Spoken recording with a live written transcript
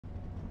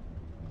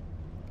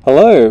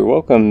Hello,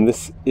 welcome.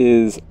 This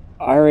is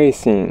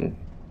iRacing,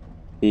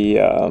 the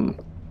what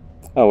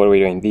are we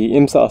doing? The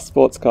IMSA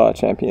Sports Car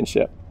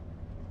Championship.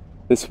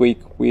 This week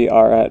we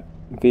are at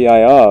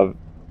VIR,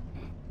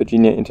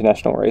 Virginia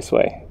International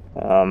Raceway.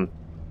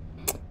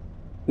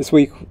 This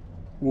week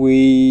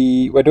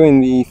we're doing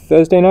the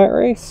Thursday night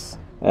race,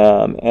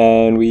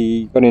 and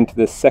we got into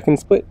the second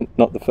split,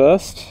 not the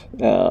first.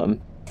 So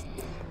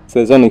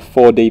there's only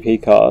 4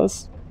 DP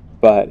cars,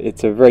 but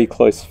it's a very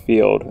close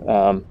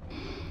field.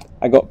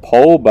 I got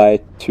pole by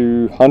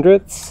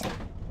 200ths,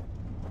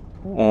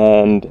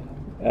 and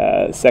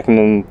second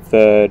and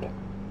third,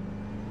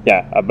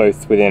 are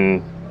both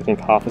within, I think,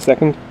 half a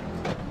second.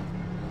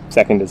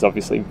 Second is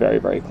obviously very,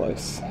 very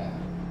close.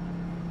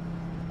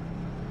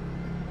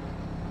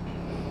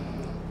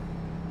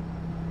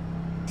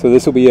 So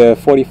this will be a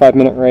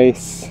 45-minute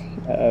race,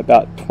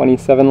 about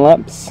 27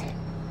 laps.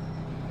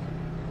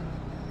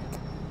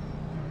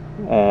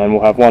 And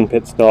we'll have one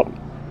pit stop,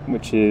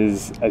 which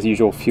is, as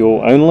usual,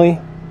 fuel only.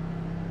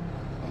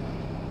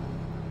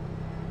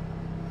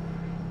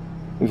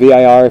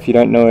 VIR, if you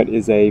don't know it,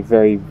 is a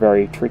very,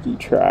 very tricky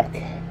track.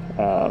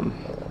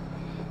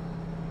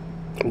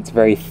 It's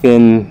very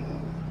thin.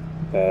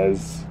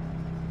 There's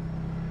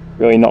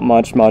really not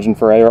much margin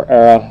for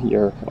error.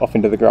 You're off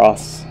into the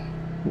grass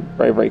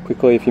very, very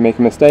quickly if you make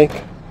a mistake.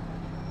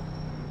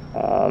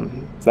 So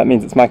that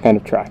means it's my kind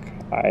of track.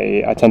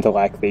 I tend to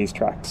like these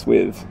tracks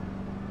with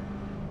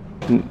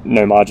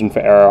no margin for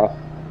error.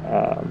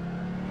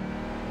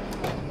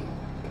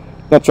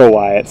 Not sure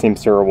why. It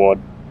seems to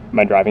reward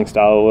my driving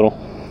style a little.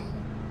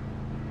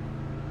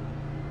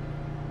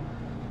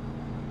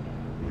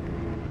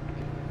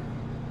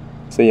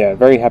 So yeah,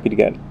 very happy to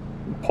get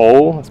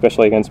pole,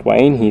 especially against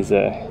Wayne. He's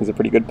a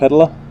pretty good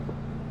pedaler.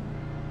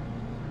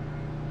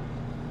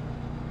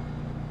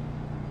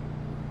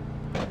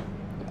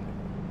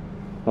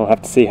 We'll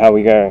have to see how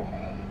we go.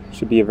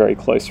 Should be a very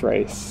close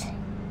race.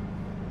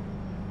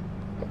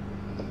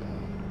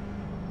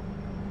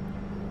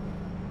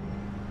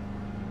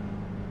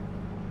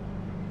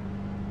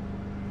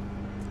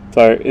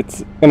 So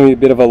it's going to be a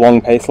bit of a long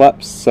pace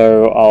lap,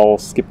 so I'll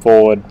skip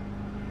forward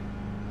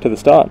to the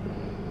start.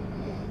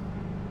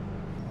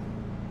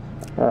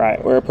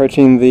 Alright, we're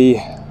approaching the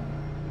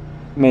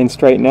main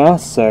straight now,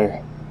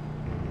 so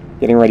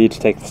getting ready to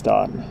take the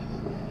start.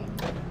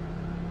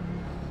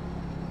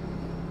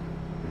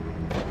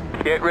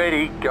 Get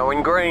ready,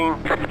 going green.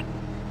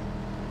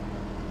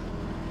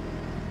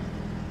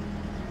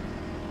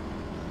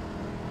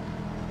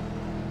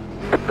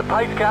 The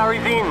pace car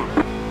is in.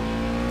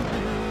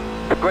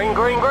 Green,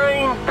 green,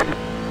 green.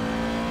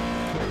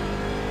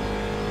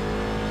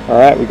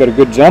 Alright, we got a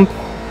good jump.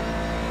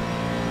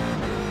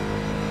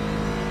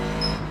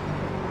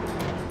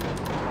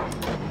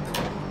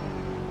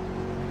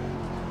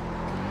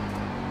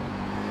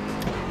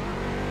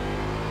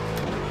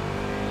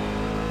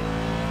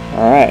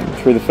 Alright,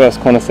 through the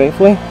first corner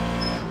safely.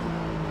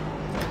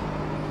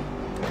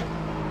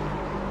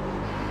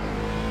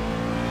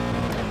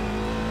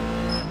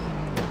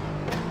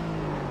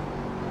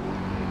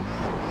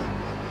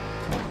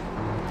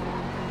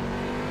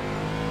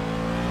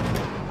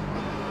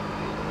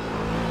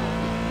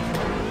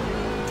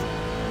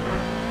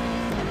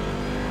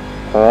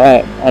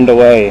 Alright,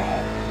 underway.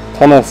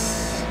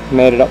 Thomas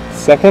made it up to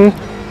second.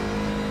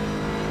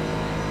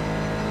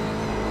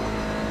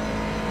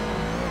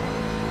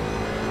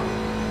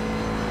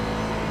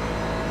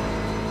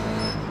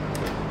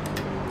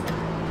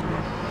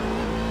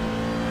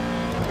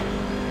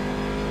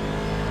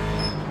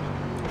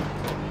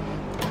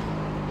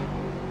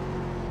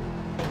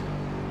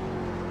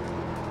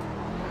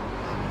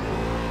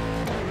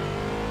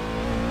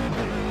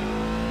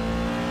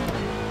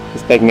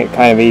 Just taking it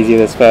kind of easy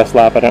this first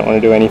lap. I don't want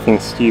to do anything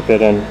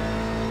stupid and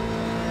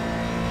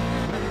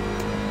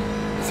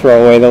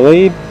throw away the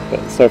lead,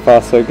 but so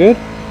far so good.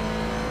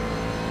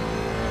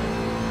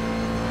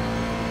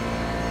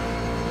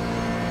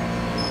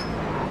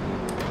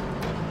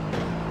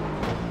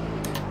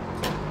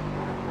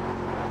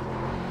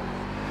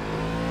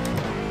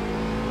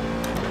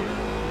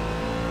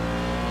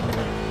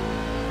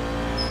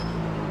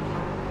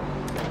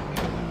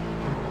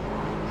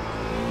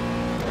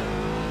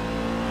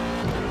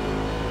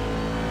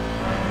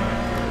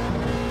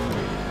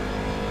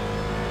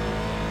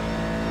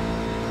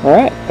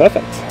 Alright,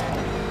 perfect.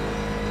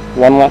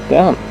 One lap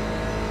down.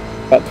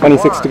 About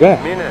 26 to go.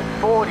 1 minute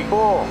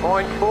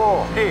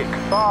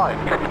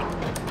 44.465.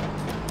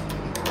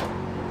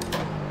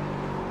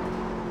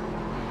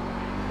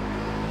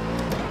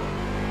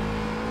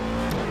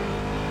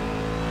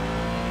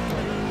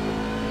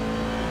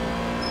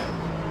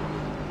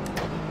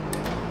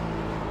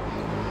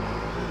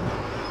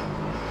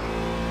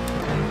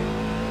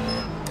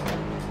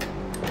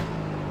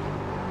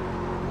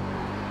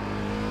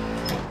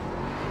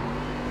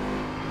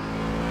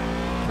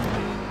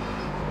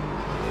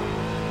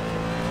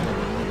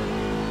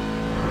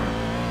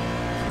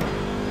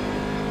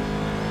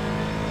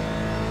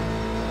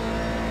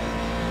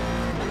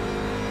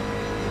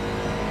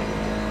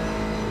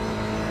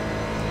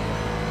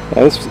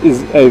 Now, this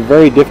is a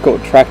very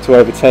difficult track to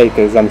overtake,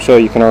 as I'm sure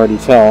you can already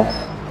tell.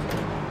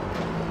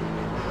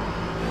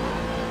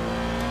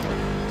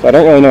 So I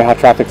don't really know how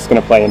traffic's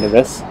going to play into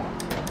this.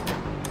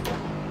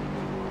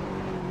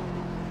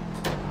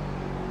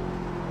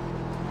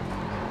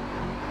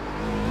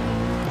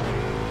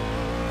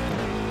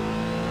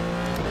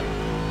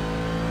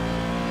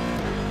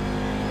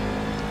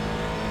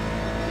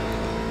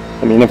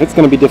 I mean, if it's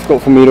going to be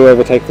difficult for me to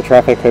overtake the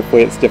traffic,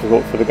 hopefully it's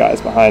difficult for the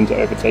guys behind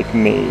to overtake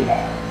me.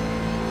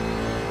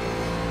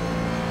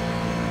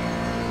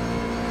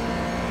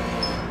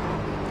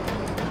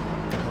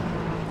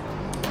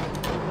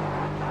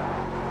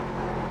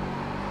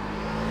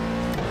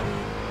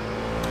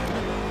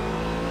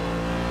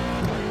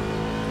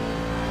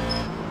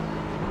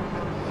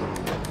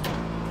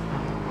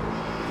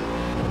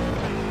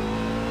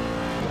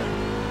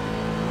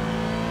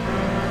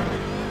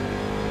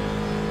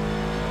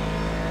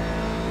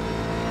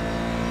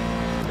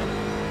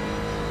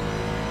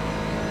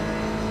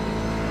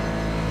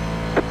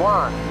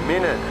 One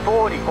minute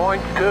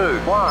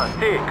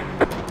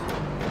 40.216.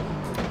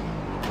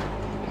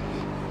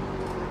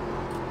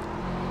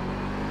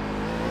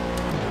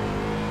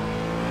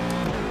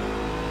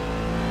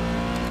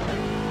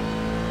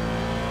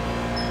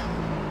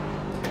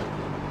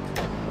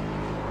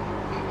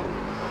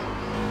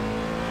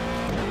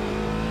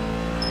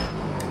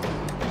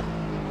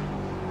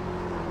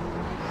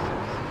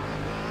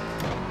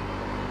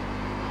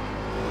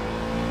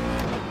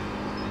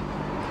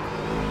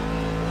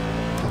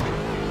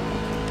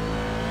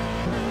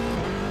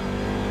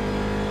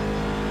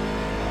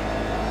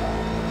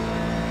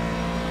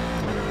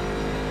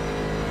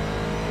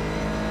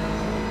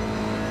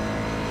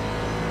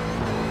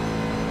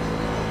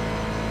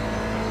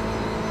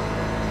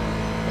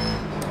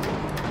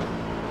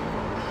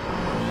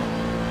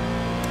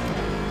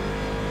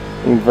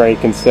 I'm very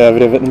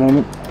conservative at the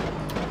moment.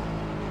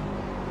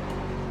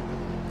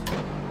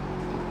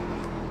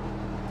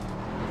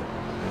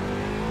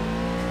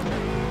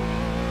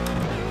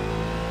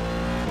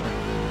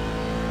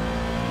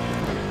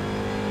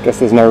 Guess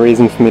there's no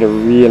reason for me to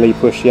really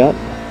push yet.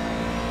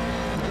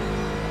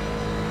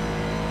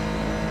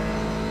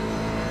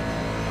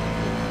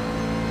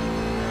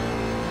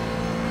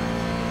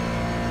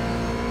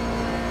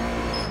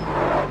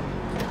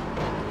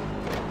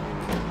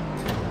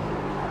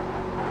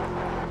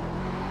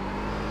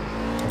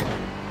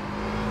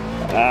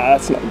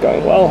 That's not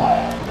going well.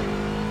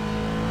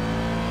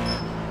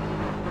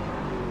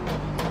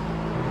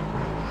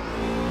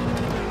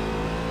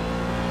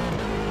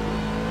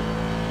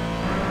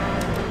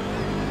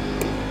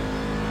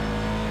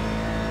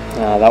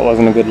 That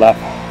wasn't a good lap.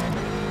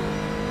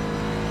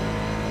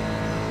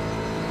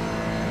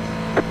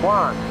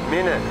 1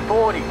 minute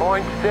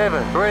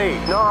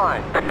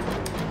 40.739.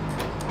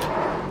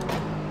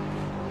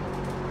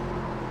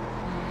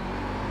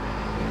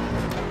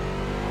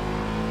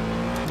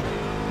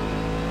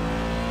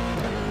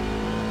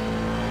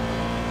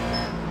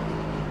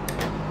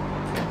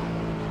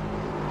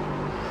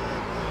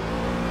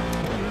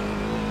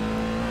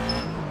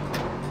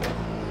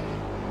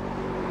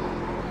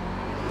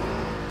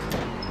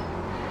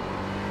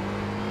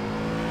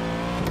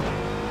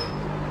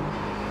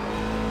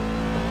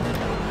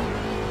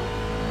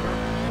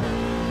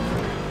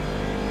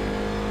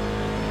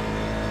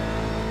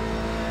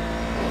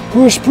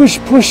 Push, push,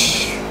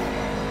 push!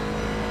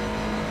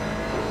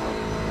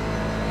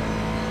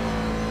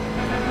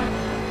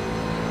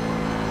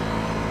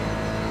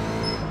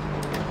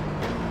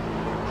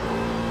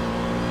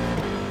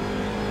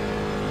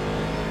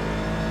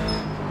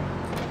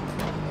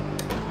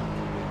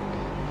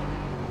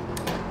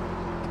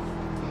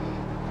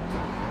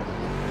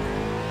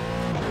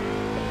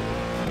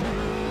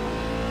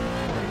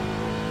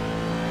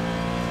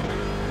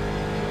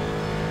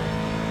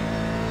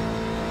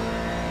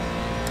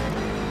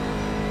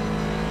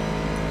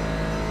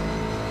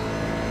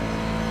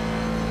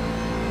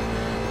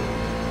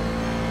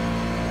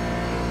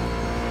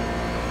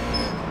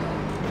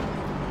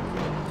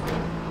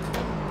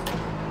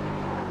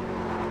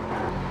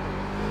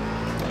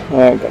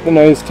 Alright, got the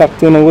nose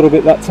tucked in a little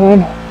bit that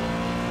time.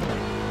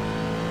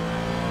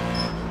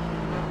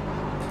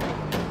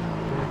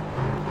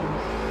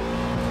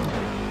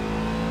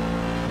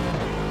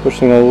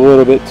 Pushing a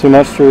little bit too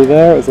much through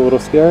there, it was a little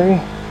scary.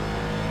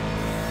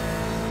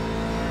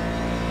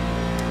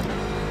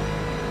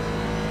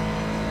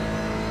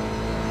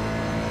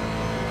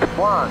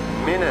 One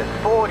minute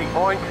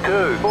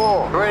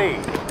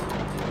 40.243.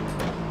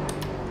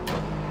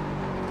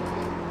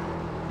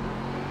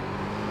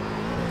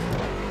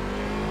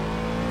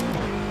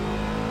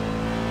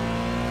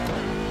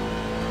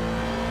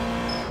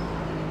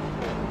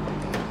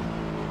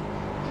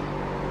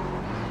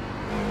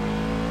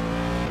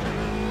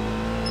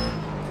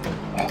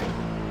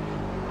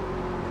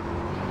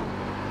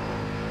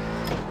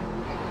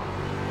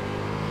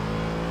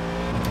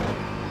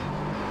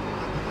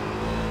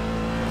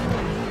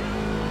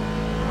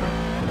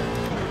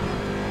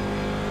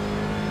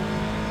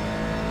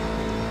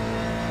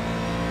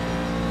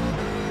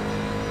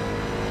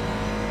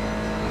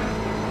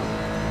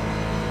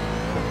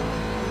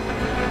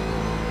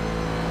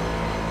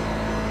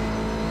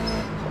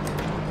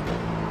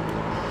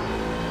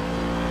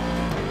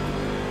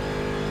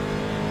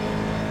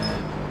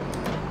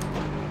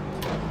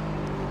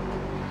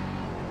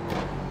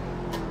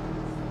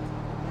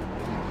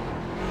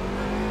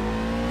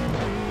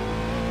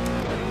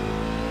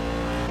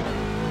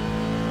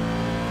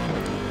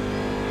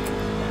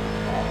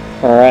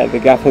 Alright, the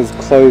gap has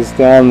closed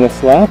down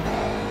this lap.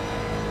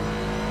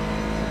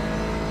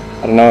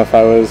 I don't know if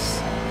I was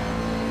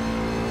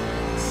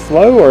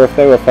slow or if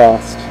they were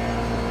fast.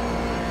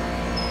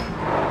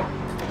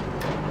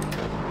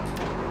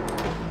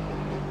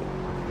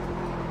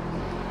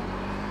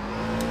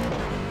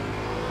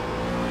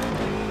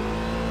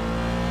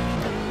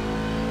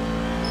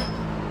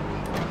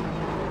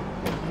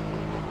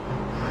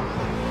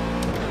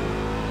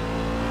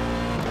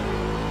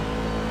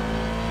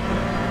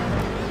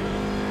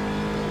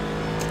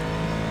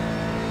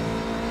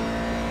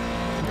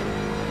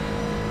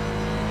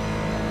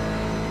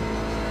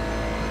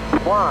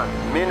 One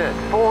minute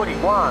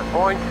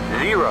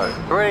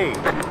 41.03.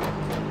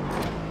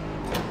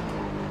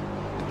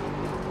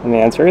 And the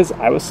answer is,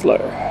 I was slow.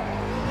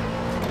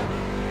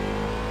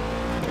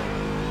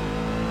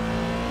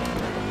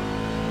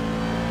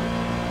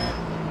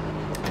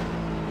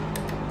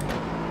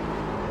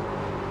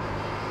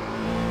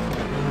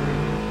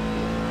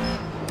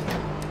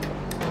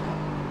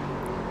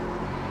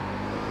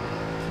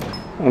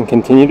 And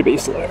continue to be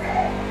slow.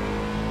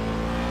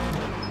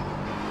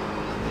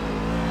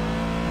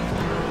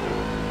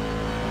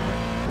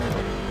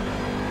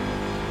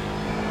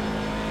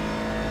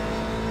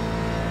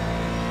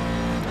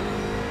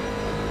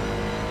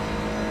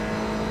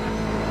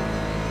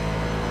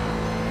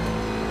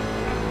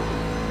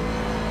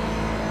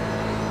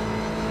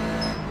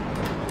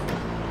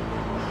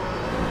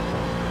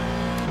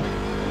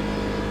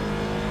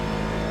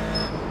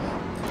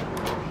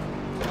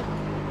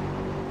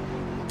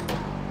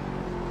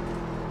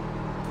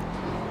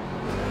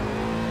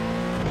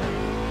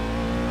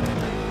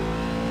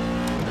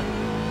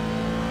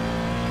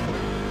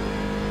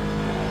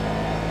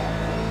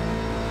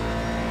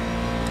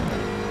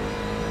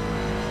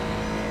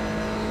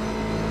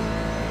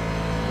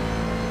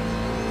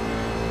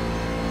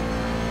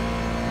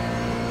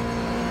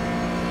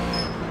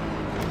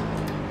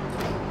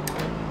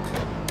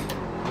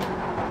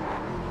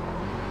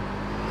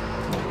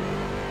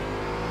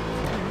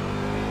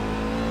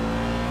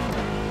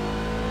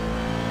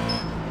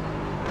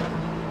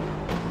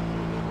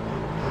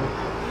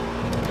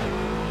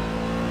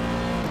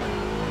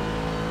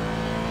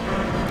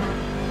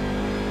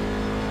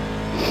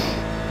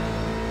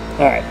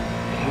 Alright.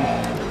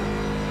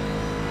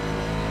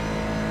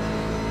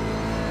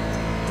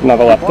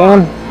 Another lap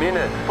down. 1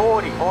 minute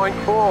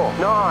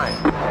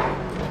 40.49.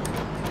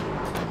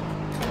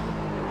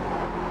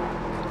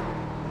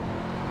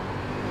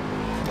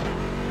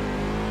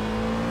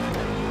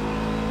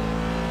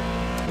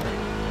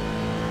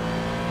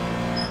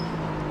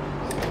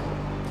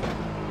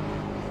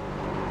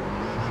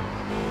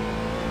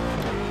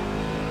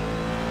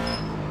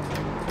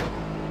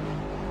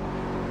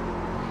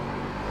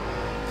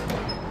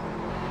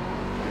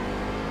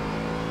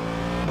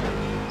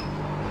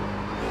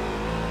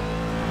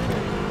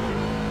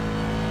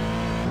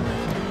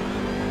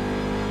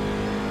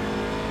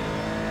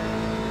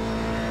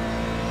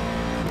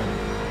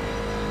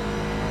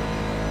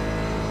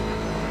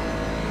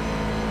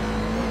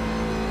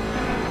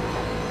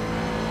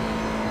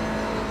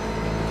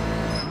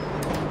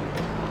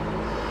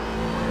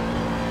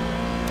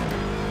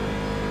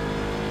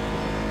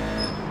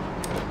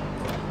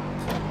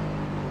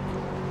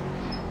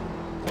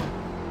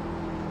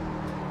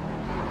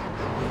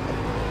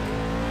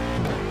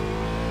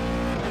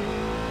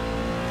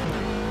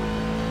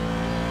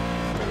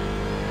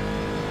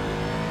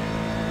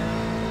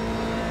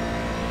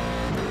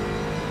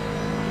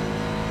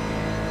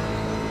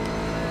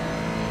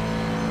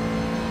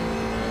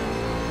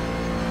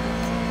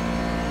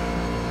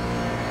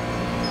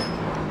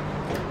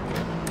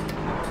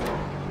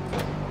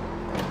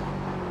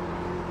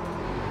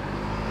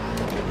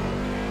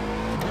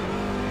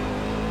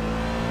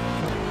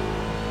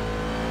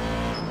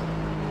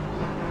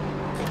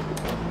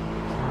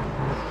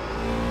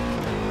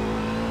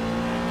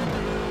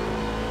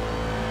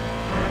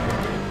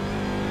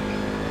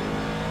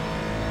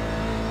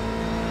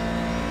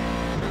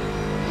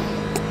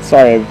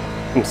 Sorry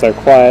I'm so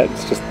quiet,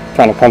 it's just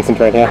trying to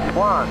concentrate here.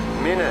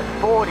 1 minute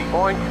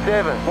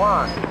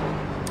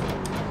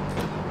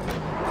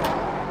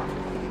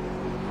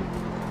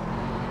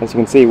 40.71. As you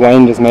can see,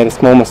 Wayne just made a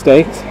small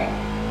mistake.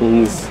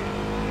 He's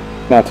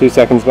now 2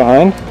 seconds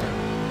behind.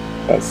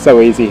 That's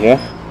so easy here.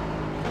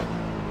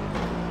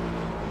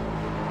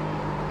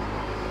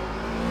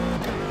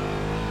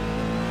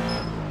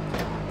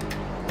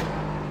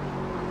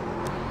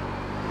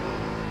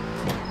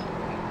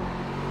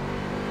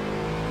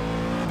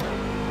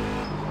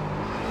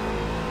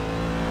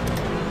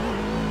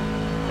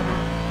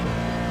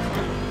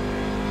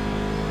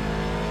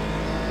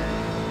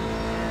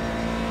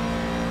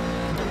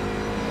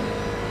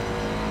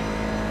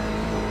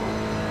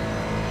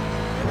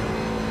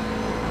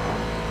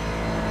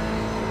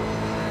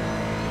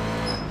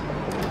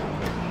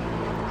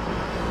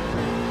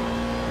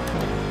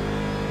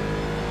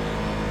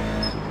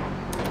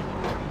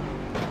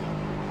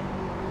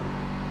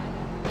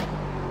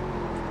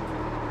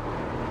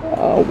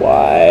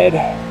 Wide.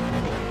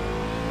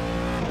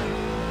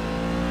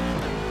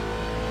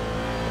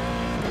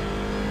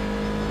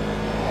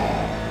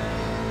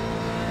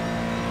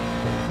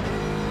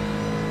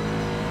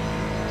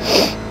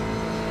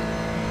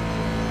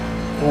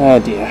 Oh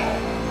dear.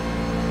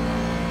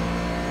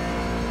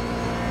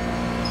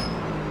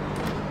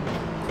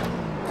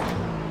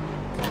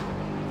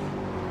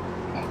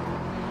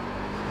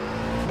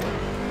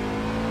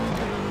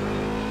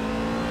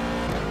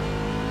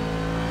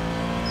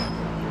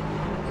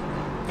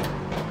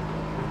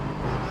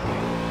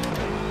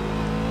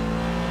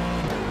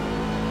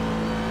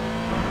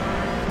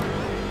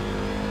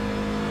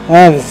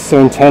 Ah, this is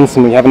so intense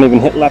and we haven't even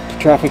hit lap to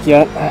traffic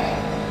yet.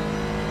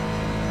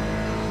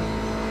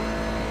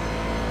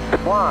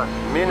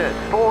 1 minute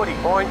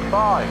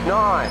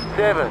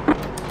 40.597.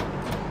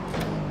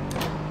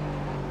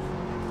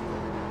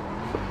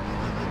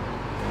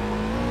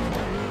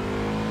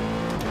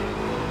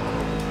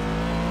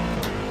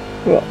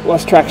 Well,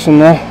 lost traction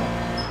there.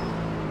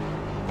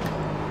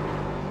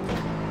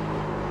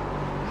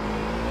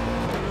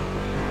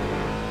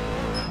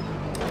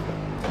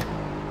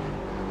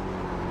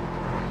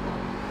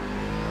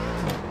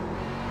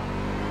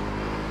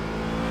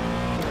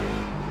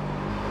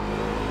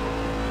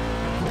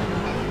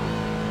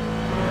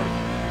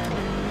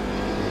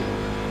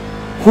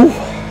 Whew.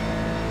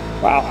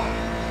 Wow.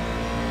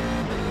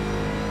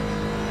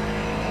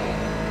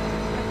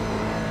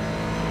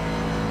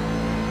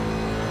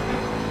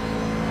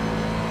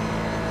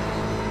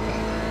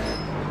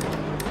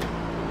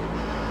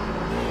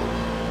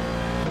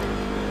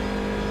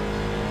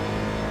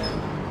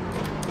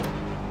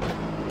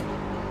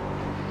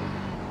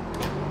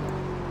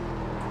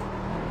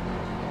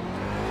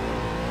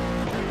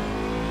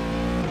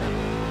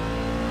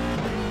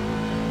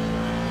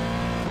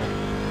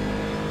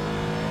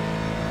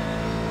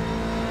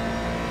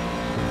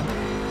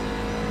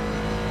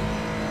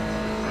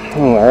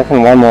 Oh, I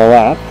reckon one more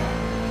lap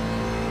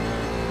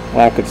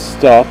and I could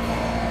stop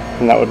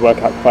and that would work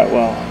out quite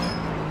well.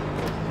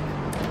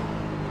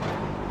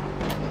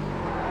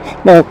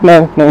 No,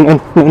 no, no, no,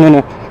 no, no,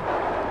 no.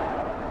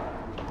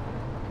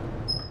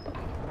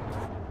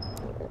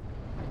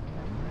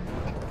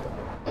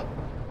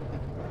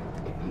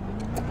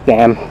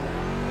 Damn.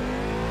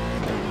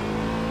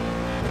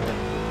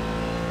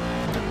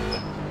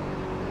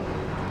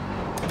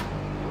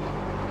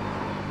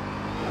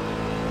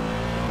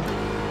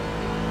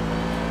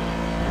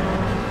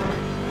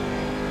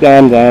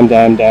 Damn, damn,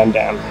 damn, damn,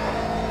 damn.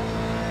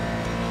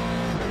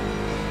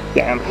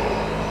 Damn.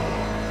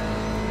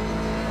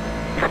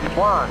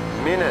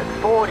 1 minute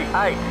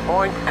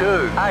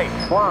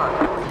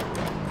 48.281.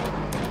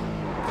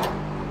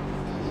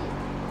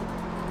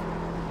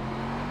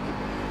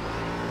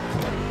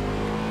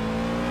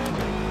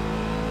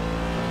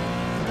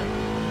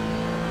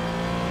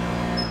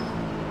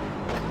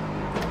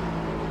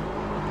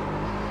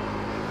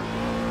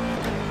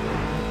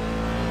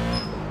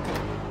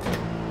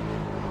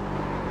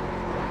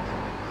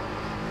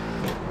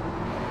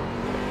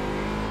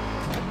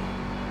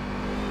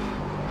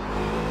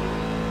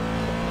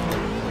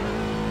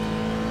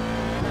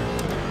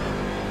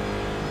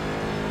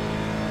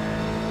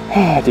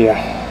 Oh dear.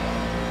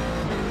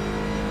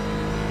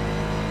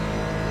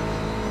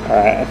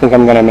 Alright, I think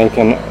I'm gonna make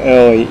an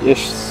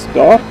early-ish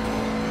stop.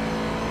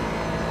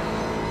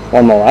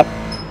 One more lap.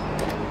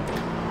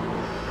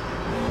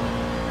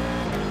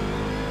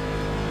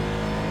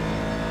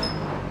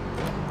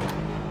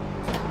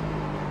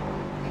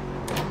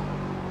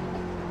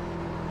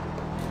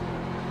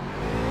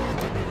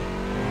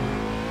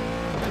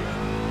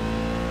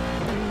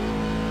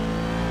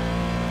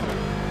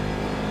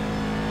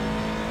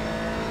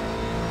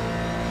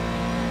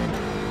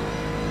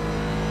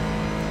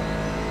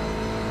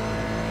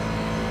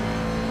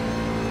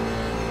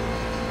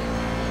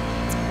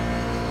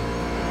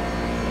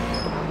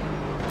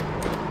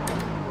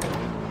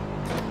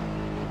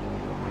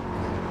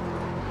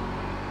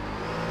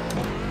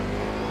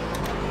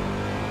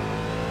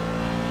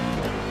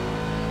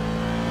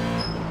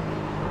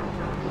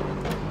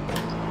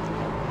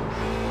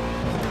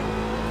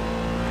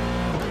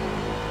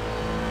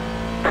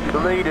 The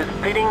leader's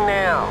pitting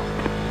now.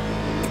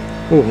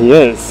 Oh, he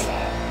is.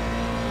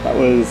 That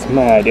was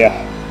my idea.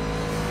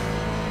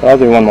 But I'll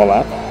do one more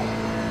lap.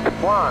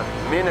 1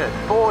 minute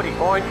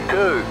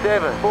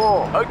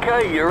 40.274.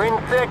 Okay, you're in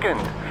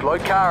second. Slow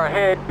car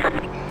ahead.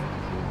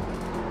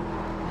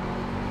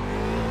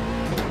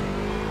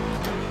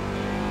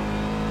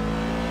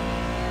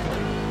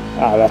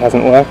 Ah, that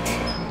hasn't worked.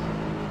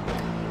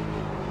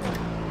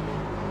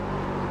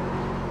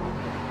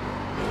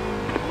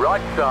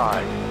 Right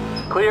side.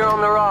 Clear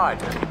on the right.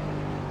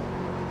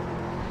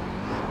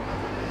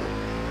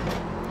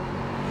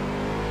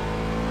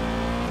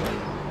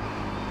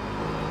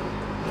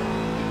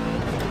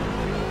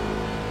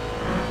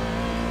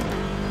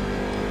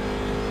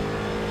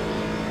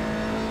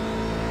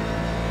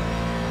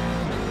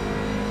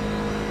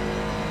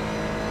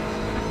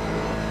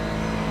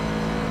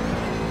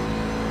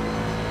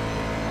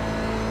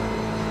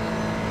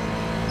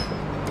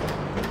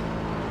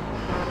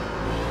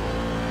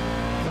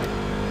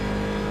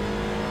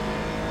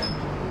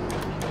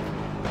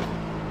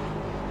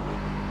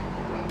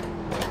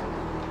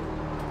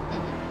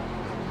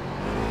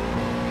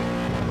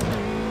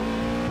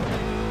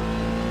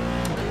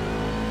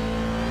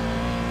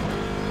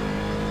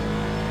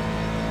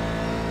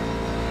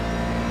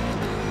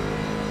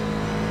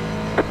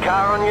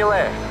 Car on your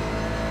left.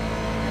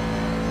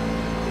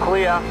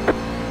 Clear.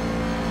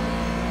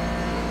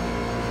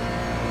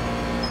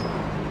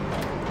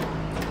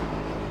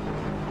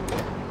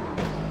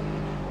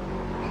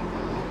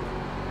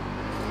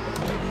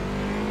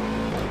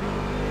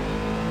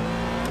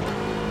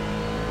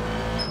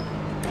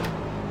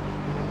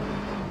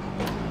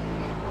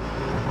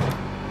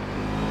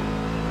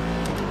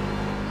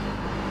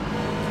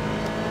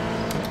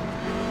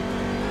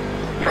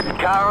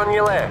 Car on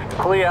your left.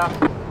 Clear.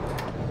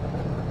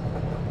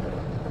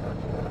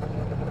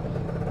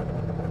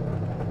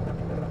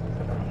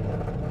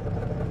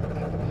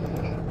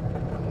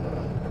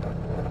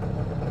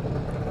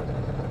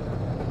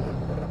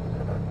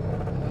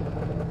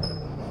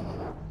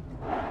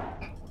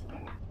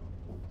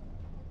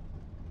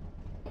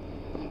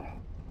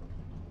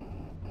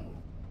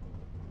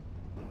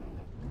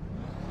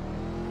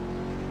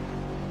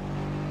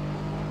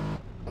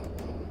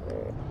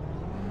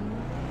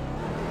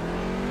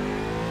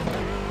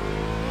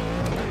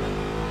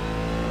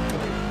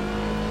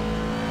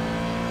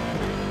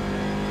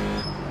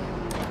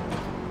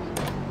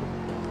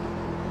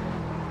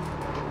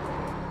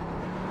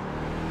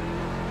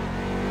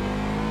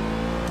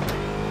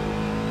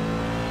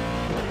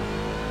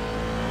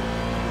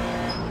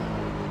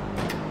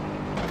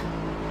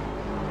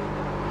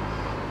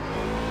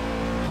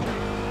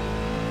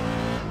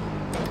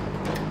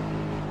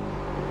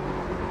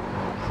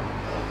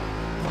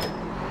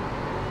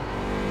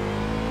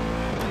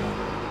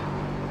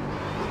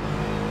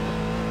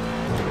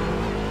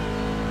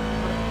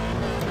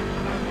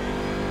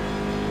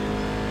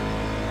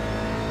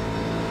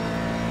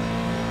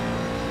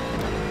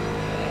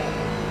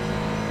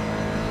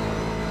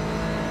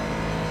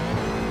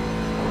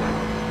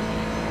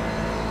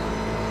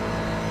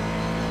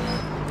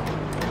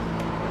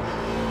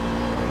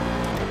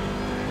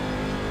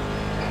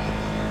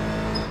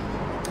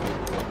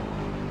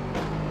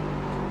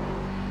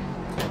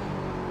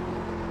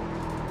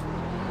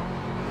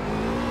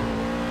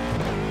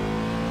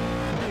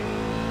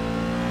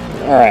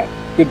 Alright,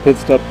 good pit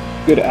stop,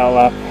 good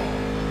outlap.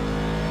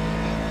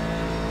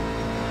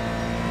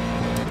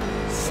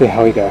 See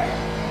how we go.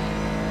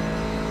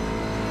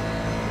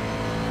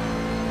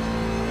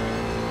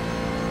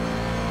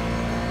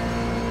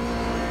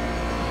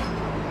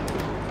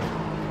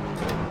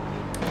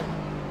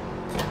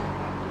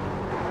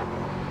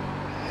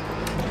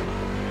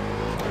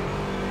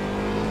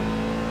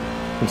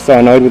 I'm so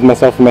annoyed with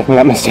myself for making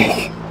that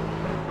mistake.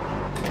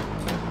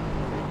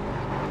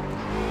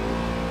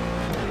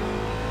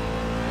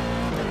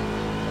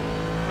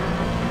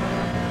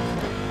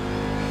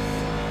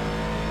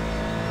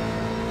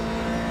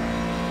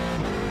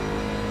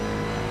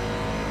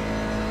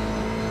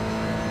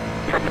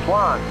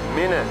 One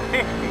minute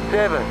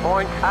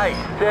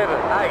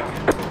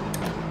 57.878.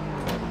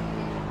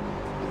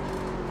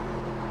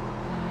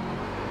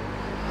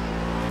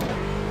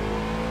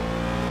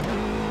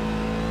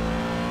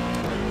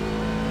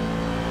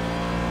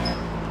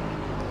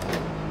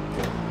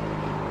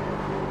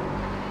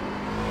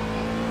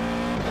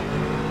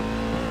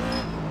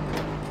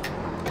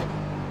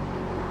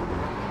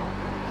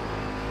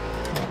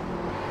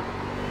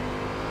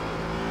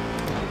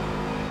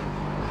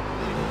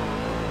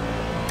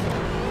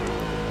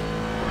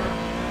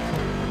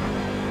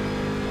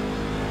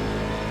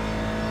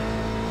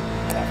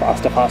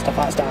 Faster, faster,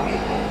 faster.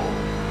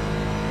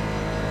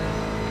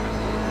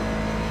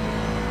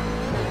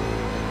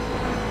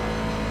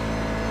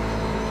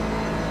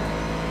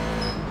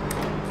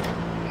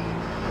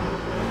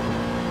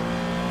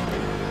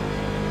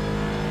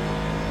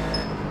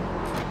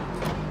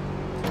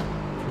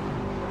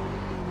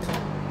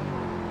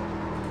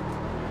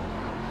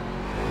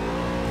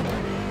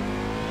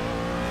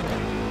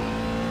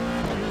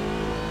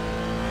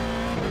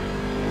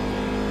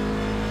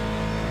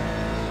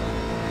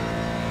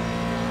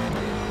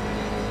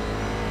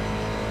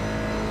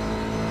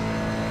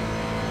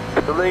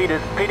 The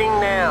leader's pitting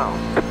now.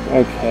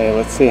 Okay,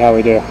 let's see how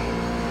we do.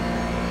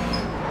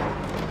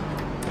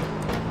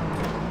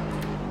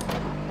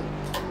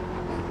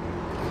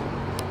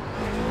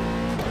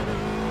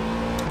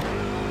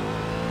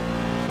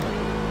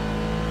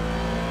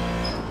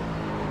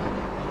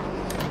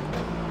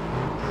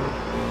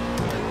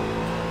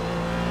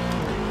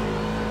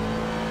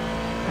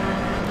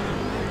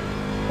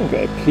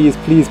 Okay, please,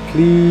 please,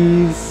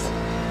 please.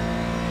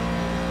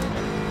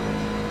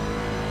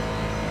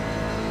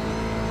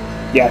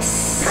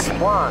 Yes.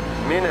 1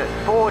 minute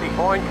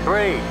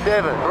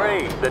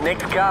 40.373. The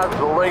next car's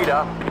the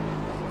leader.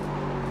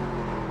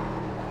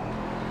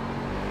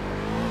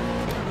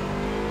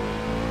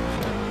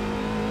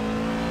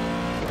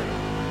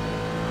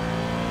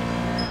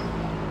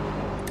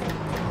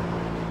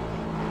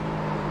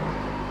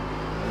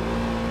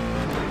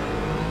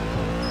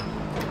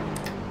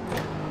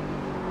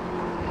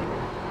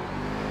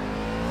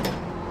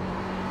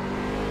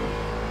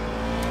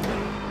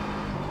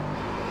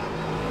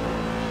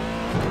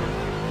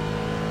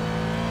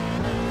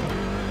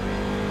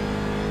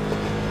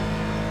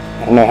 I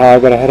don't know how I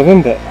got ahead of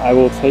him, but I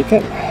will take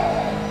it.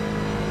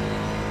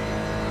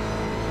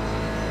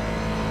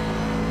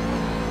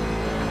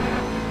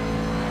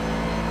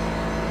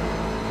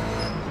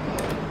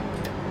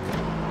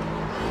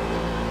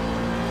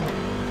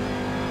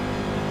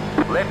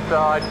 Left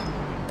side.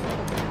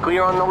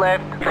 Clear on the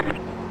left.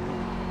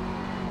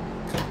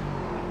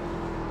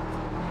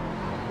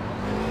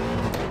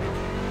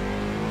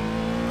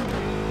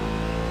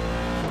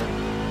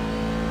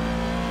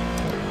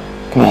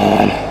 Come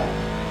on.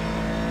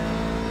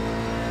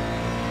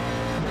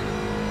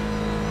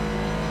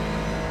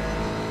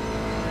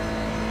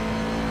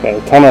 Okay,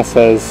 Thomas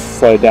has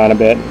slowed down a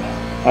bit.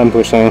 I'm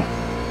pushing.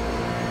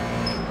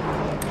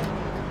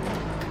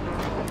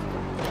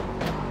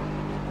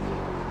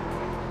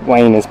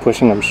 Wayne is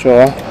pushing, I'm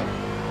sure.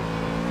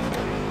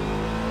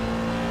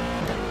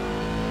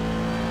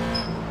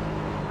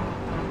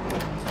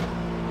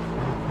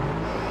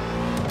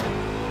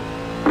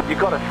 You've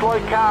got a slow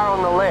car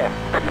on the left.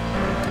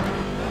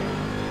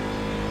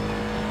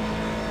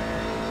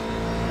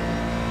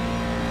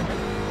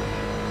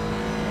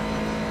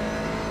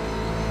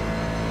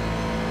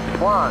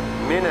 One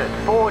minute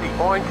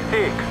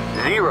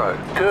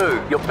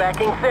 40.602. You're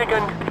backing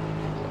second.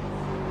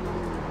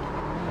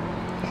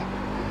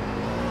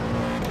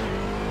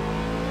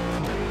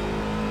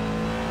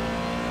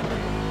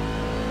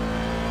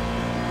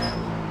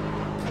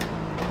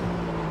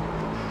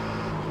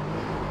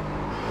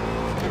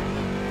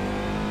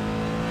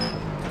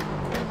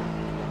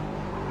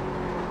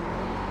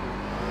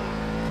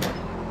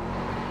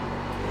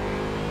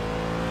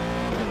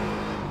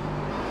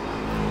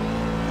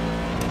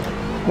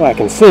 Well, I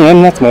can see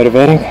him, that's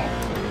motivating.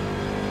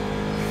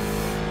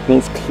 And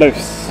he's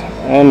close.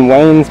 And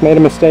Wayne's made a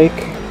mistake.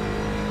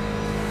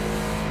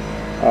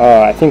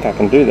 Oh, I think I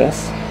can do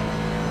this.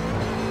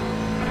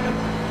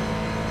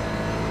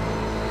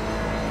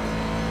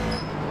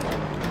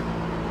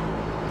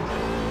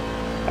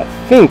 I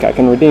think I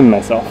can redeem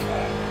myself.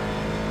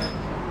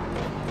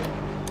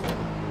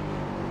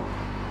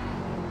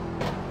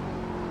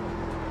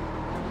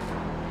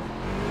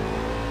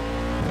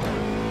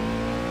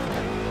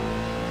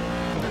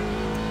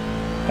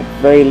 At the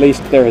very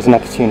least, there is an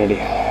opportunity.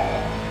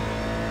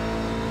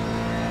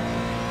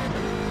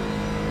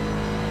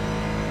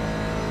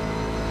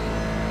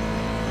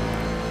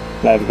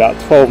 And I have about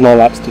 12 more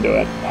laps to do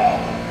it.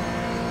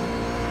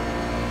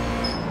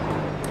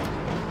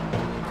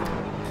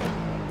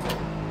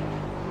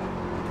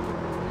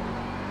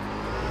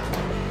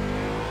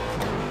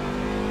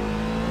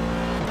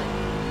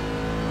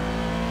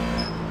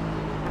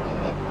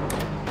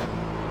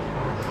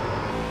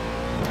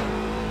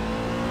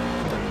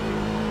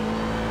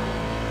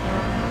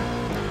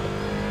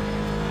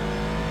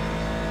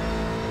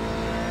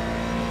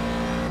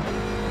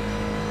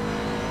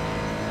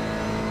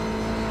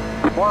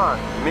 One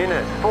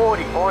minute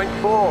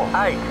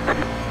 40.48.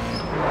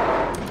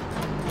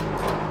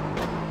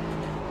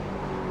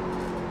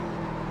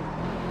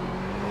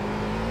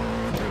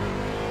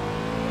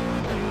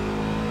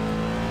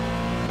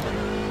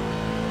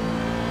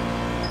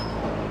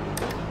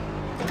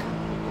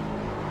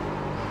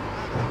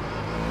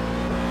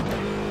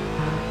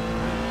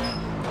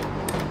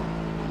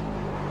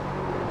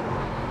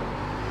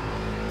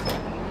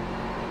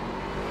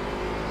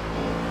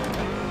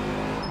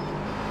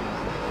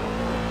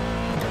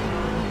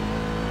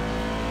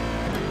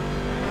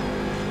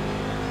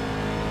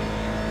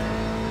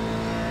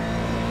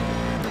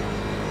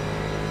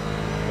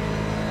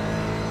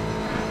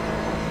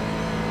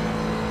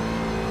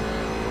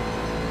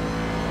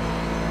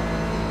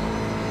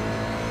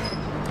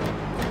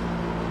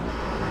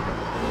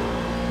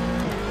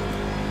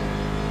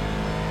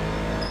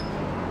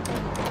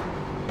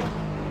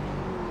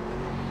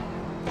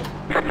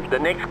 The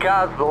next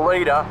car's the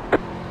leader.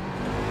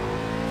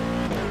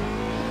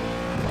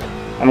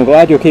 I'm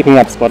glad you're keeping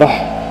up, Spotter.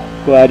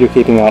 Glad you're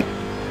keeping up.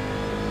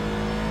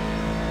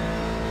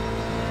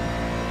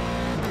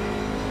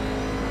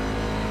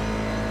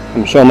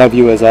 I'm sure my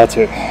viewers are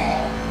too.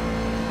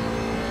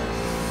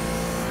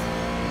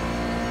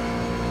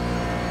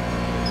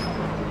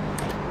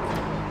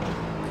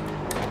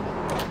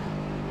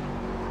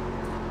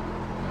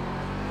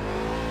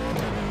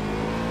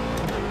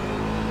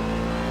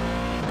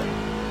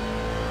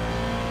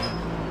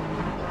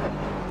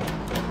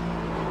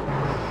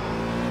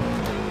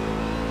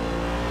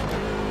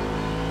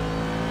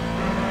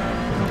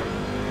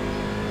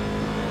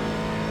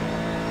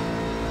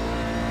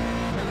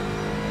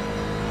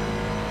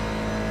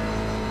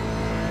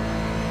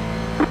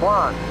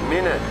 One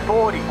minute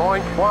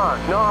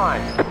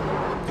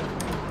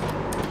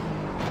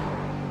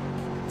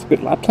 40.19. It's a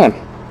good lap time.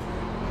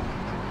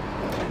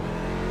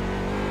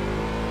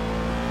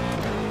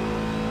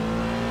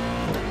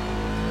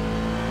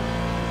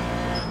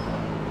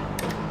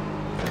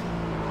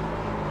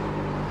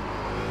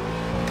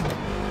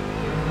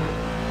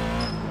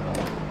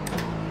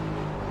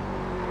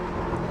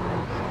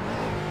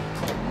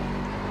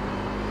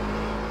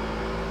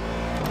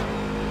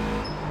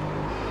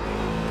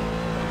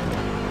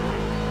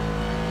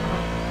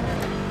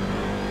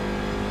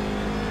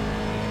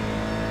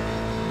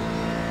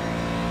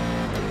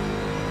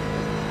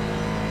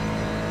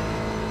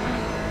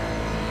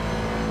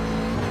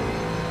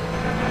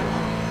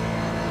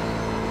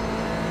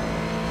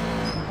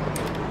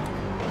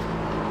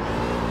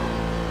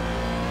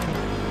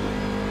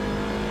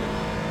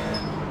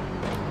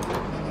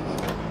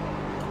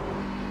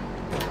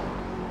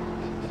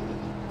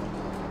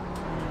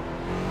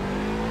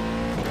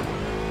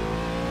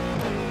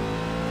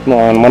 Come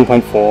on,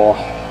 1.4.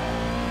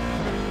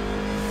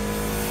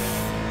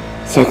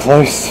 So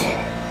close.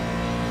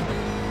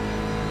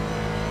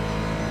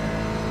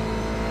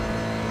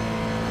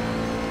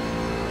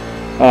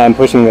 I'm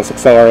pushing this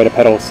accelerator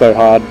pedal so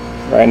hard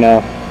right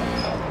now.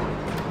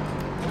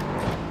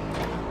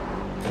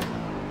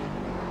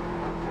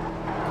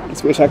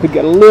 Just wish I could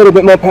get a little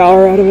bit more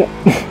power out of it.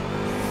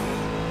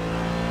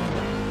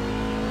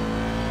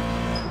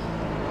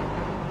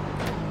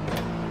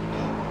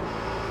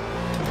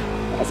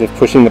 As if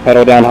pushing the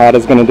pedal down hard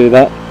is going to do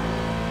that.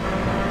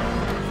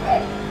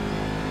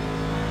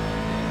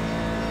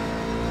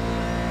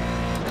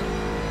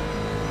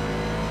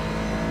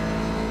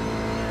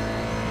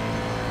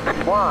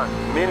 One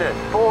minute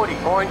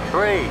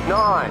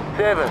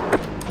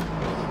 40.397.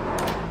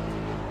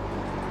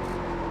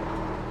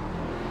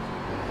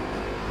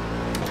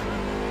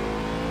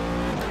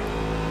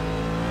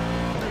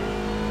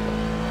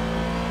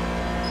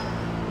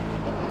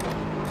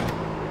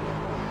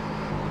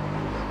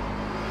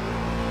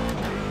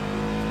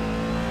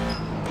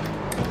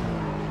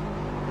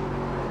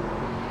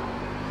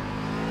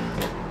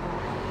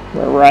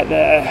 We're right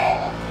there.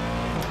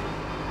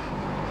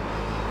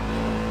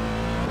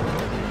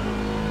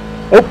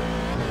 Oh!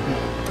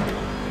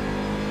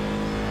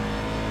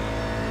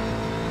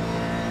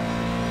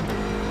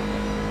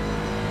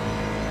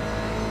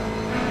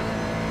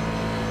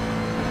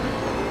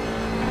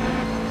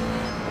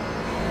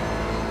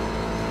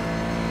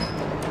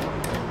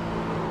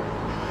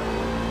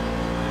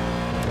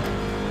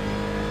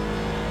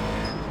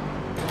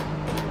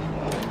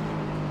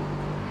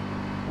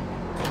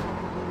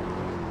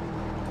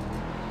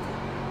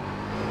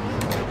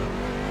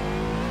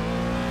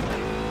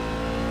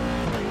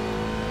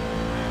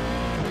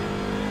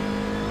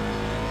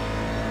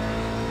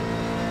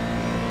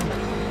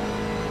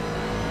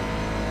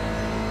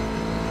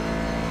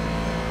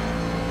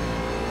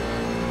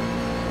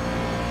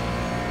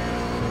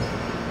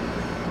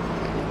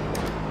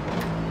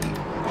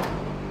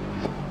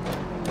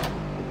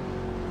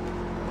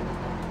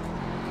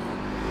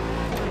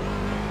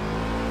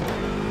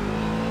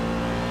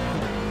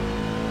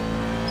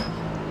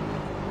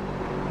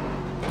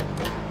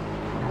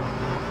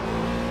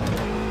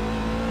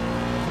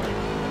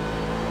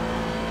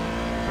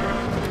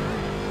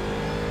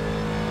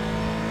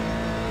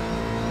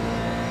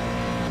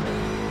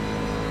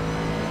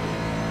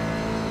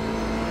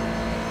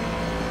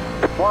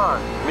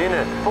 One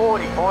minute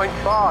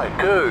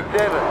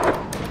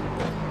 40.527.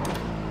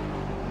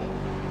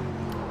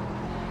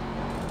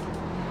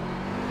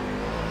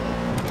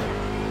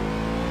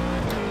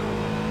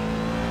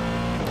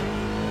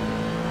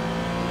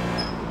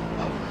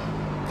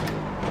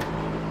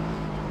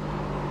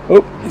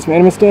 Oh, he's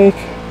made a mistake.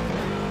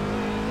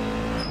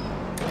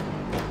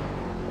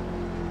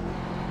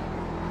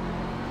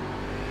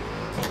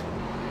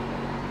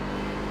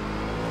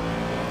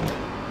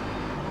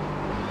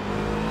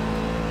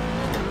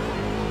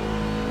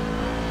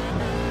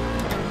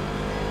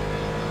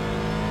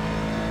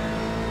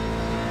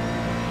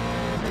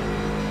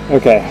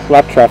 Okay,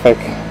 lap traffic.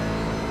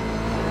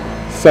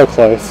 So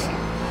close.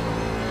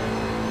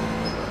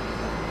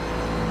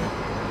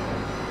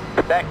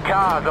 That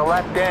car's a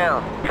lap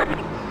down.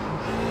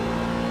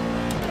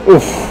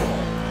 Oof.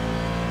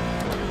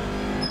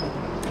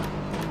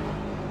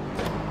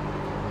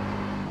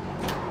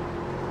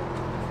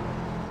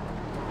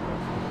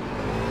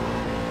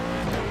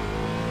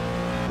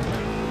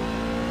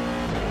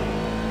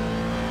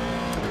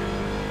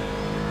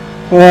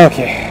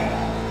 Okay.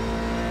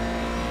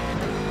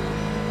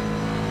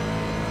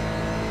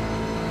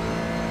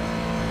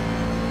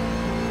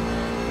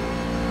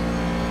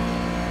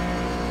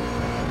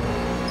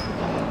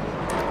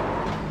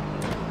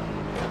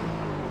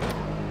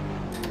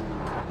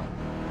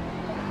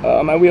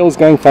 My wheel's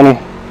going funny.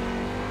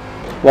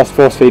 Lost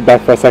force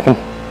feedback for a second.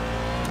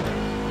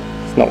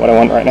 It's not what I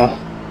want right now.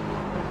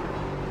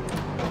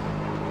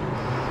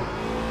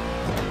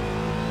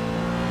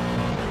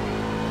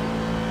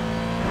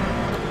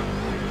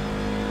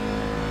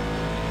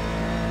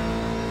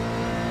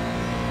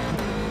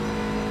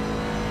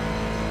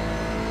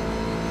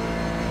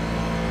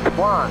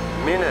 One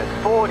minute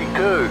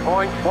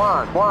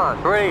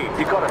 42.113.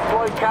 You've got a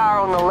slow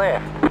car on the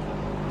left.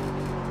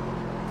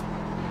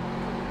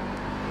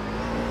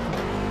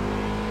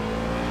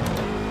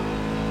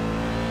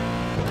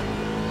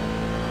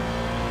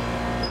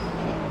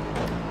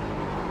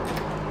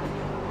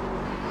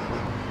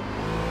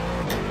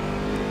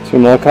 Two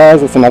more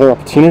cars, that's another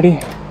opportunity.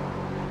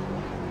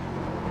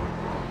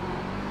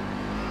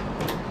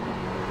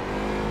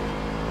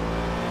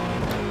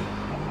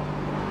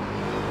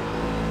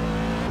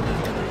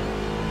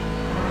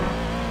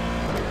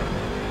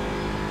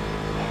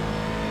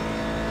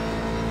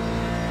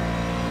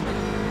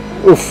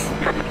 Oof.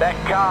 That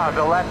car's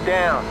a lap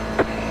down.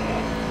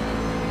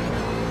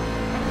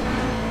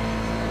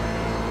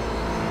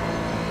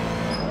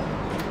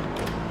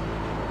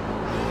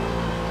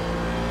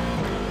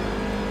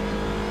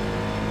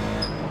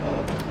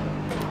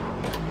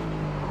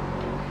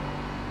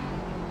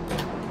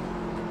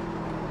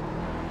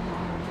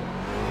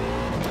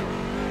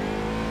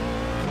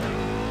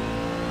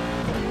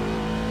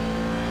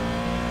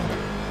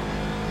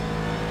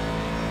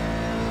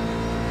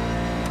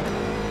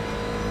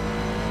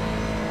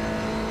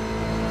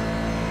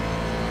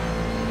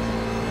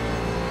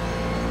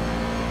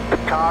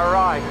 car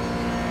right.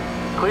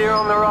 Clear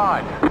on the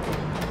right.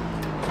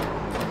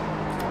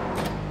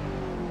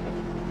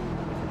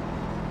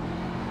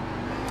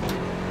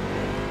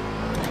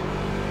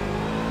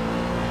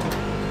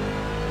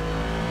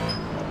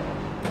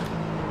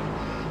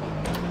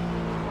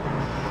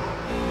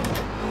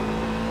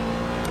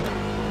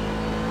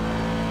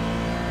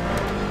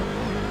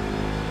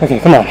 Okay,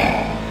 come on.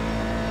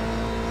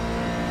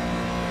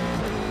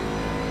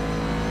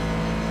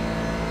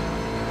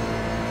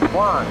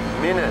 1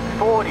 minute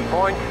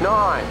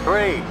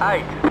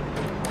 40.938.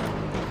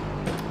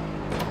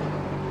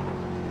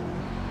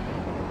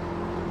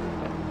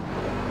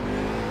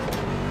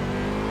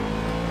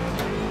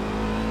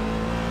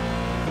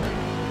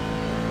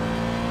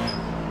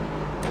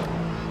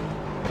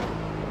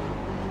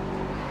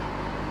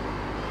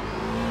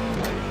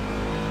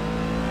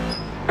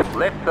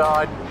 Left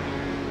side.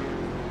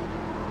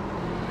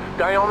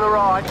 Stay on the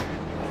right.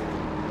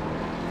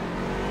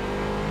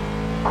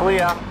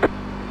 Clear.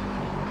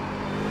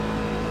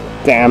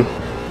 Damn.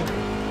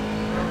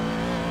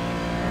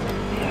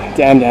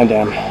 Damn, damn,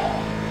 damn.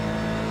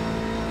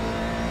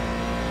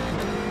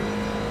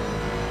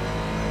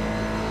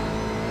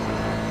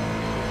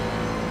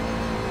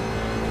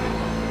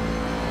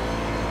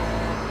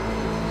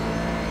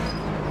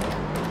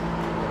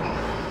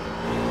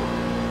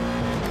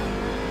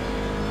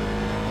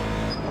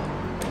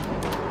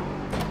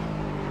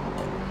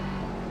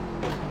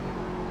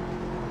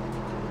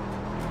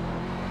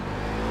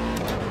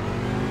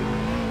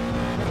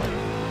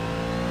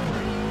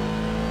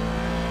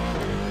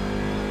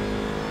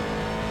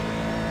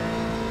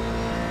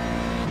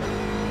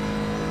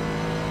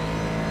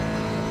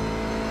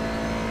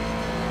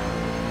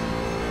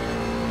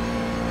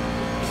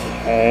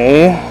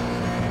 Okay.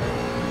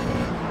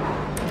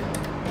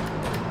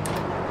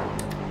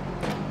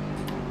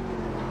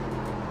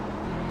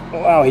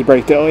 Wow, he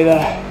braked early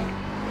there.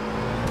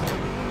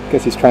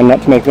 Guess he's trying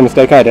not to make the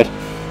mistake I did.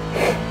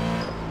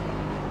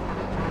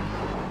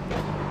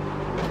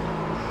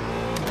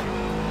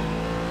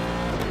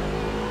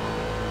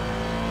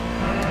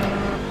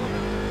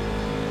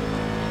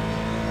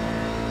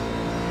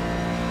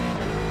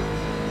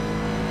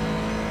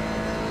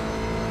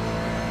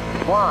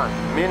 One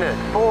minute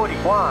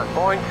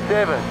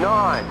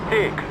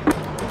 41.796.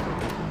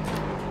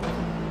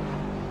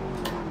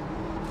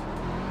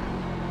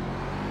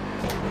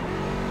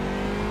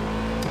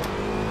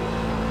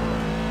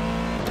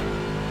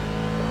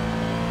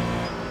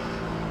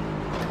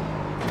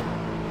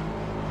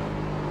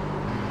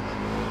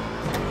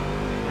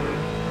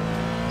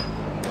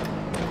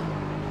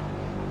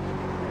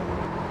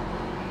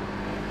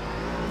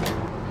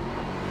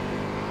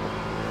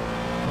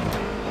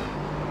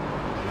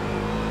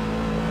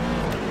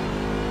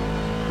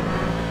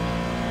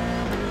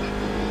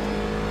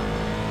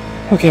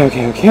 Okay,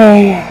 okay,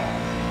 okay.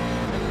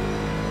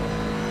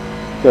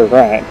 Go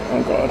right.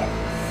 Oh god.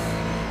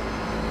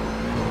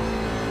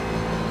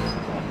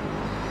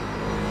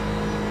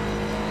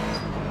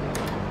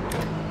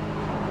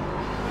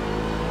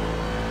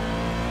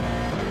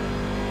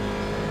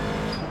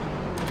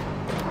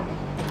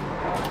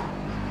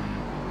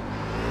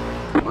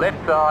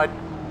 Left side.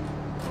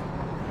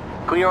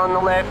 Clear on the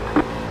left.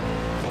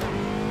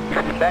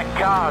 That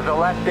car's a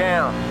lap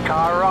down.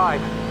 Car right.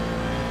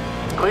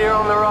 Clear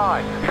on the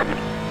right.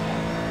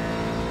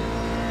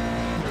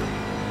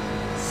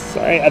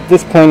 Sorry, at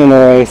this point in the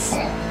race,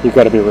 you've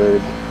got to be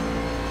rude.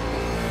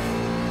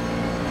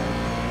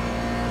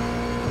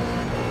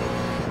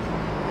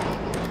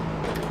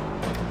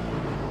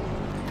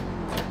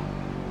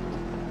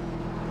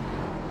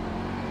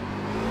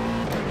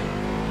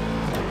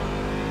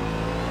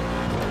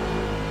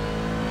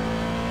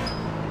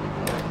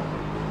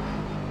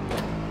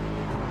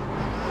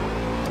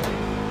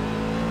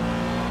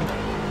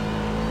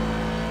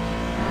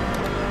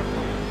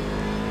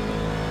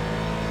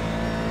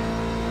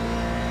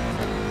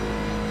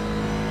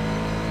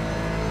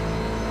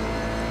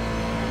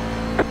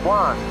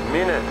 One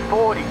minute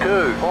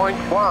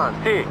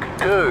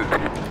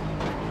 42.162.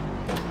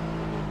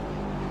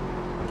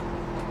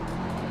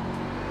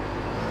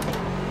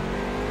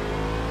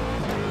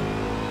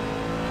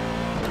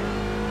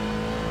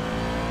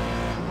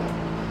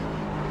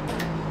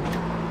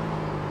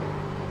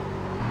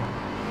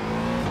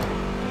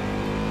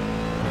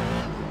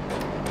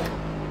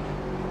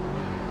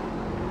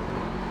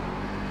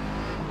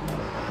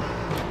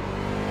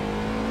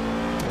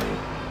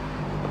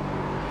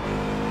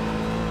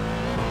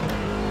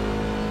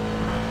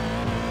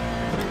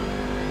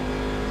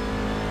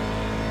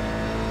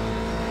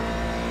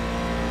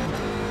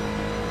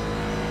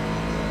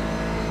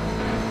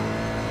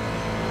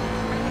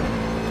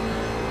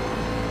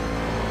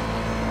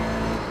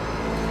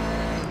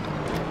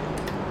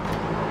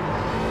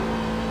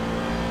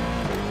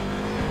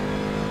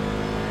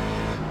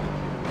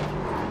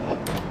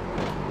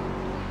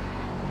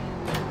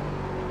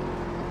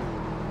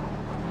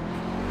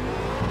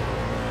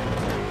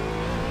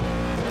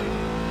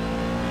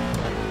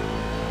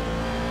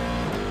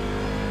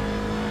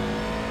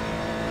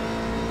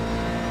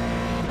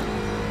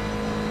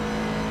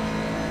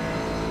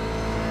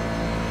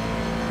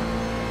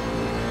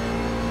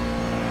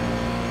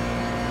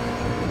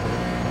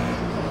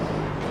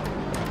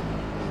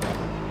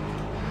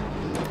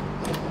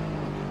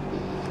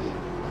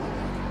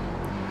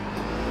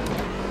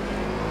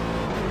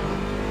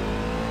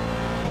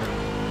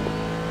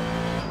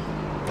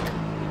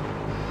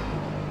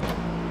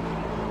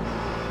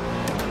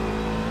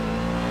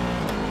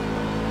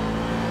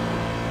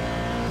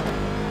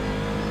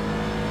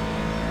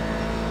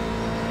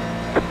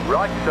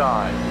 right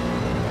side.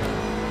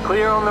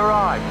 Clear on the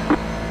right.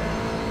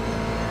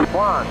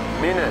 1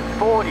 minute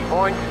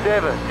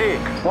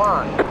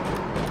 40.761.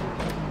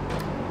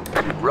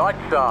 Right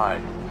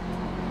side.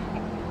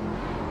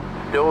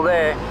 Still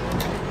there.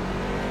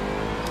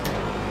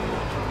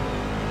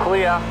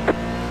 Clear.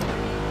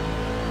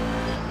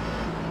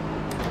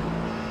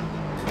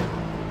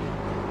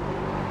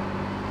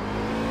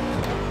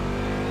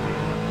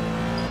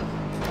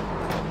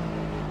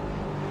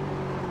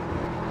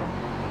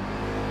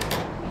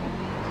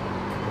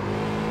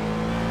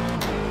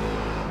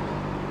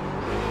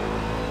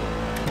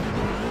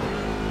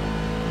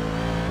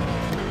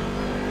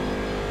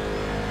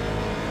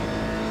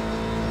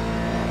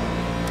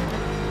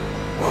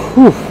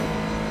 Whew.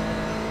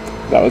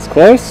 That was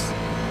close.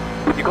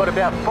 You got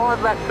about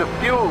 5 laps of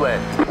fuel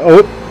left.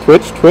 Oh,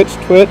 twitch, twitch,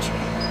 twitch.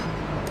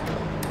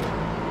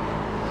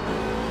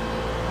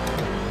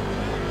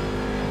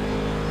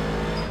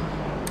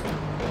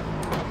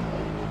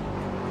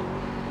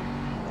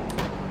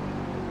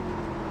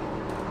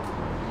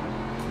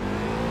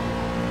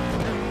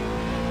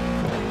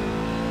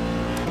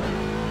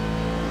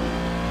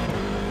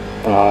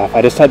 If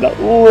I just had that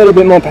little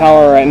bit more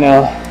power right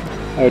now,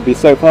 I would be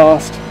so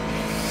fast.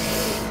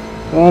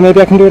 Well,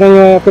 maybe I can do it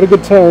anyway. I've got a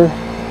good toe.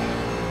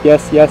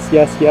 Yes, yes,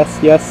 yes, yes,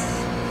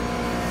 yes.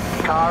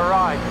 Car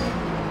right.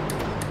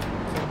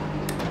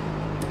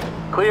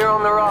 Clear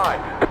on the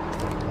right.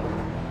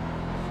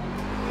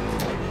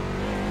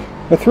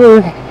 We're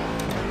through.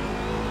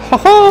 Ha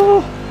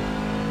ha!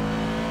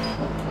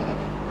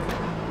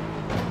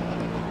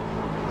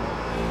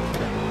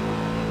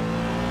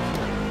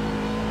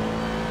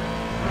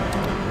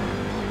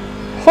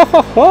 Ha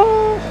ha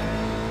ha!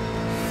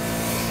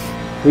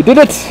 We did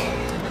it!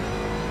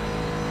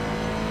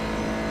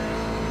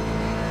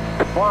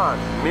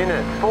 1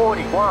 minute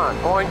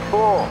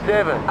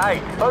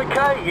 41.478.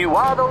 Okay, you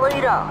are the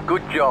leader.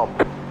 Good job.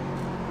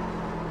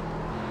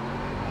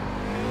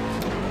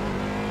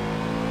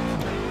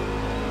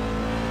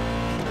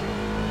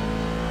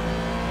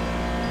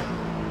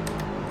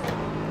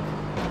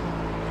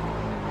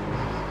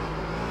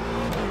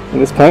 At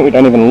this point, we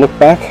don't even look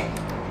back.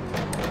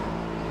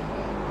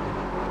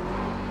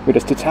 We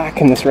just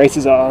attack, and this race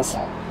is ours.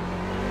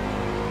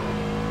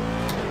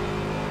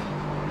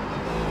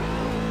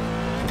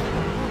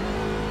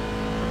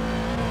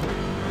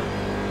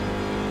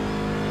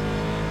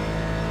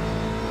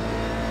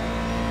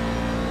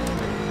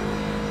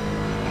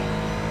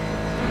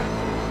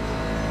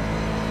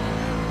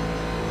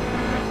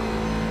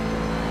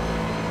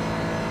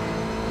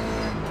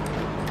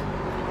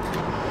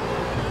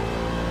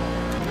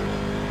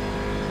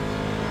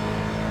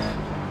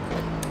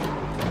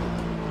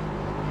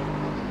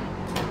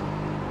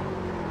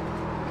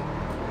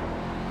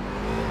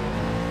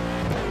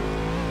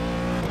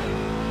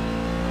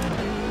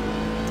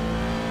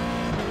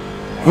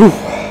 Whew.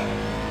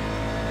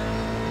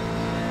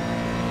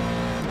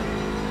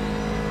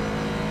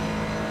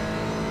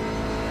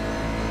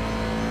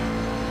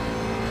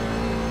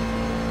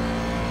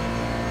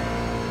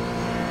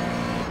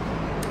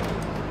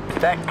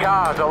 That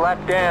car's a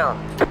lap down.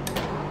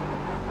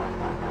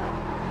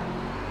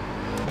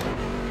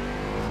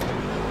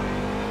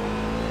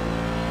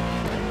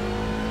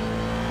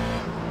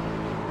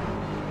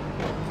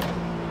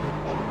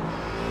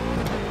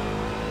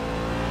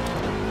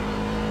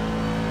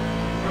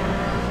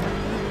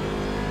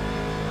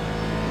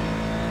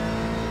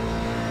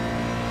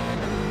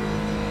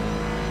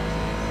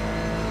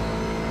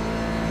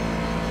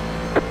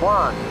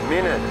 One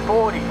minute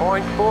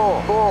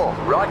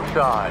 40.44. Right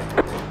side.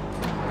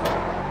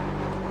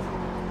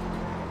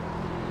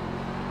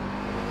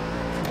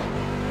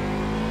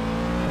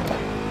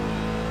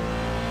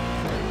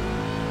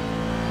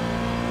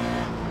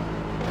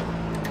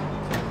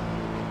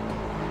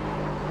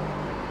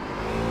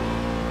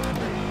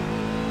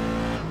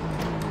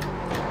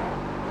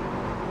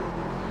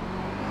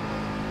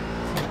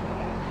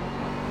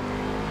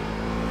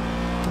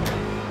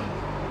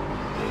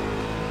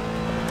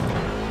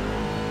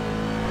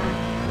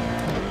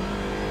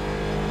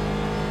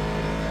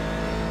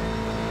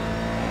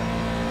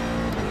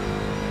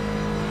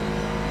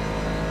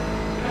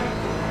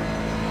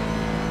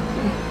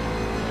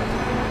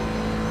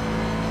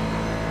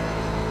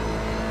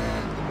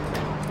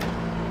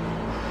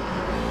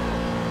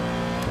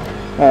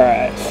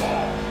 Alright.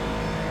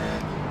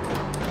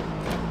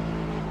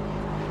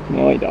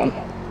 Nearly done.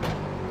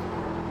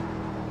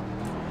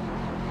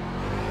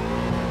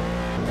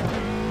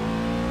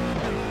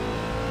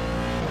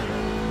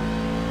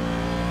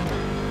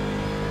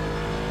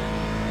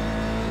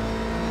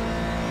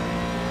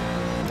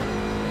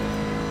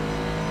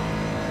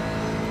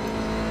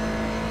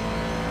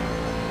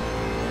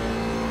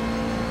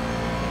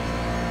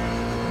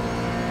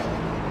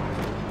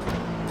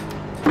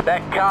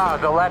 That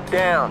car's a lap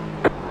down.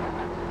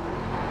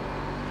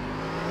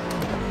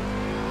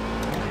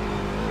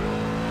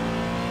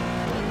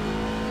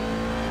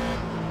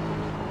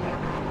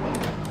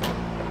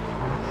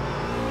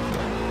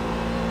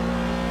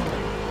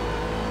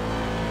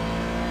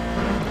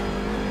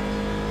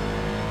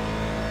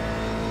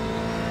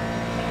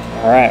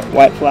 Alright,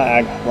 white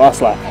flag,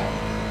 last lap.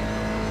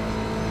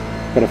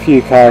 Got a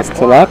few cars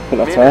to lap, but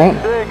that's alright.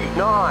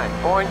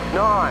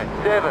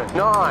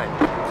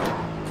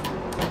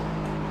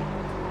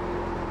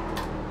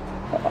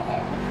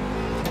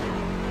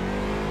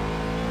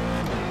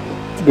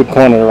 39.979. It's a good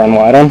corner to run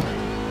wide on.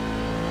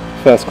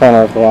 First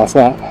corner of the last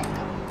lap.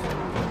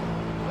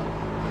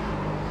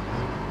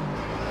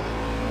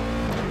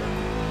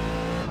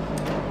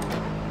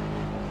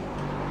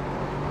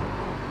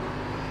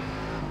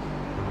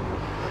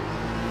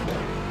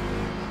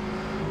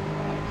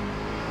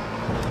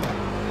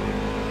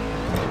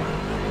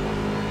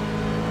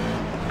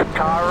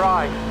 Car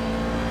right.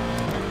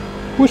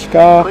 Push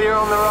car. Clear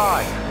on the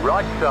right.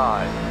 Right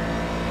side.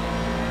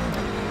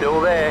 Still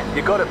there.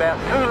 You got about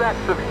 2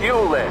 laps of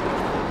fuel left.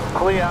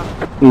 Clear.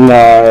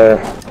 No.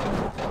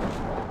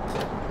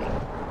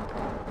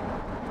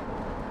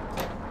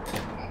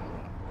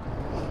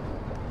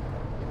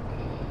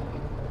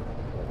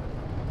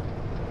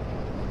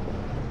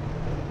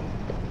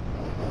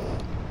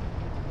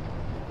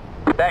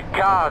 That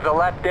car's a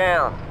lap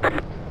down.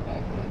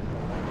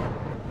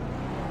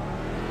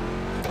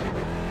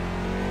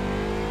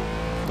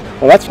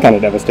 Well, that's kind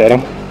of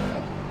devastating.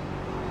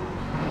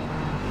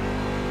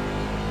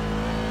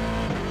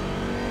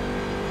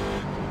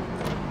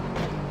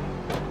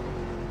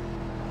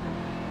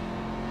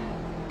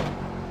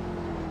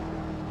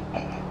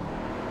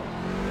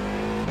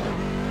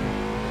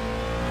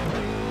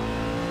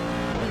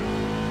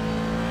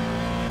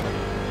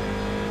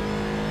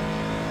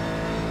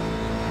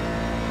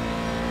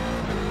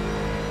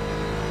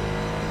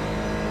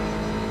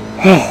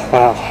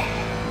 Wow.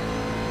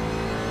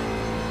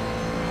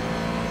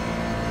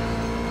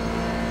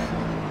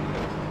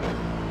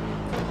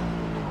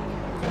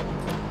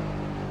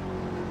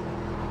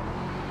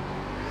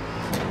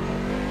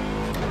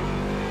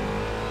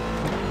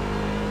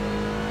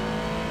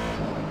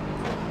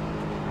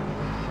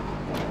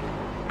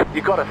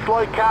 You got a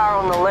slow car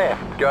on the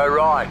left. Go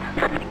right.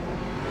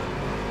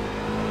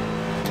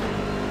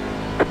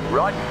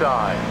 Right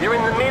side. You're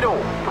in the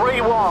middle.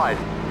 3 wide.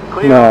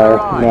 Clear on the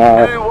right.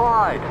 No. 2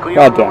 wide. Clear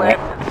God on the damn it.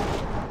 left.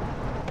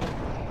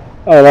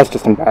 Oh, that's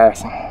just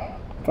embarrassing.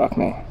 Fuck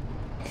me.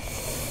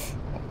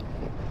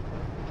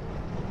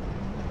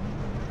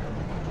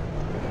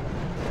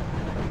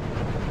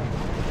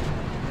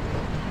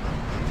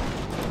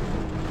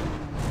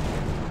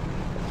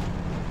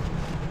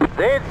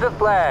 There's the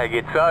flag.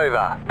 It's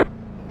over.